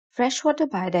Freshwater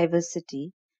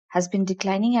biodiversity has been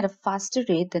declining at a faster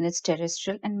rate than its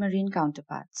terrestrial and marine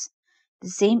counterparts. The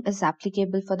same is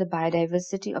applicable for the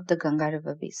biodiversity of the Ganga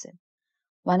River Basin.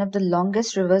 One of the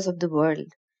longest rivers of the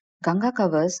world, Ganga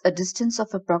covers a distance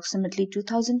of approximately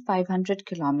 2,500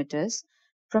 kilometers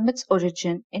from its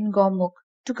origin in Gomukh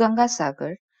to Ganga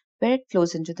Sagar, where it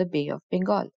flows into the Bay of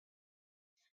Bengal.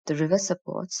 The river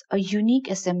supports a unique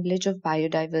assemblage of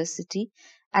biodiversity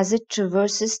as it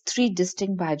traverses three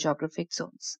distinct biogeographic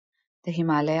zones: the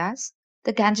Himalayas,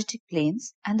 the Gangetic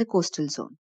Plains, and the coastal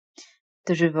zone.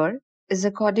 The river is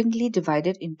accordingly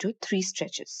divided into three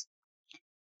stretches: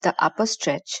 the upper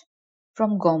stretch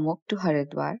from Gomukh to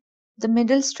Haridwar, the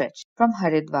middle stretch from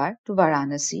Haridwar to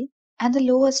Varanasi, and the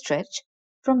lower stretch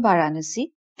from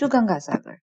Varanasi to Ganga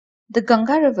Sagar. The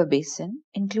Ganga River Basin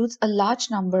includes a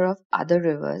large number of other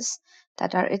rivers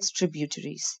that are its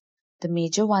tributaries, the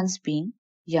major ones being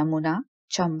Yamuna,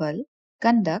 Chambal,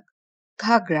 Gandak,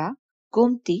 Ghagra,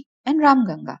 Gomti, and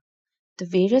Ramganga. The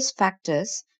various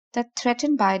factors that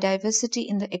threaten biodiversity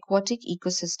in the aquatic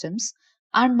ecosystems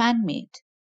are man-made,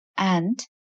 and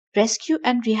rescue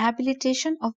and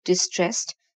rehabilitation of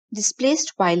distressed,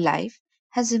 displaced wildlife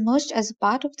has emerged as a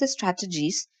part of the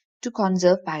strategies to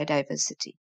conserve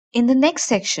biodiversity. In the next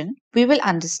section, we will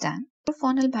understand the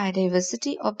macro-faunal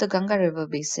biodiversity of the Ganga River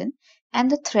Basin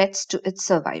and the threats to its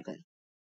survival.